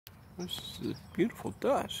This is the beautiful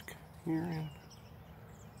Dusk here in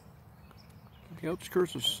the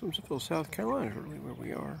outskirts of SIMPSONVILLE, South Carolina, is really where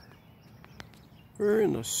we are. We're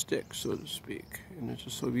in the sticks, so to speak, and it's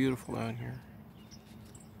just so beautiful out here.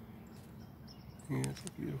 Yeah, it's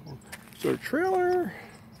beautiful. So our trailer.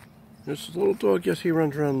 This is a little dog. Yes, he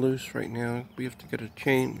runs around loose right now. We have to get a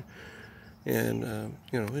chain and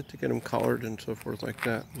you know, we have to get him collared and so forth like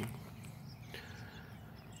that.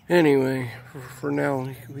 Anyway, for now,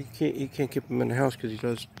 you can't keep him in the house because he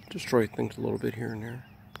does destroy things a little bit here and there.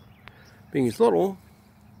 Being he's little.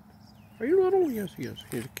 Are you little? Yes, he is.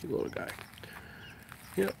 He's a cute little guy.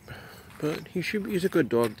 Yep. But he's a good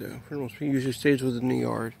dog though. For the most part, he usually stays within the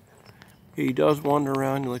yard. He does wander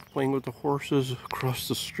around. He likes playing with the horses across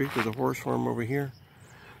the street. There's a horse farm over here.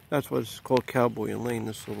 That's what it's called, Cowboy and Lane,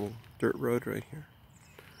 this little dirt road right here.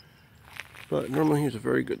 But normally he's a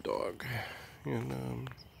very good dog. And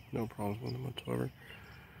no problems with him whatsoever.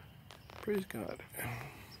 Praise God.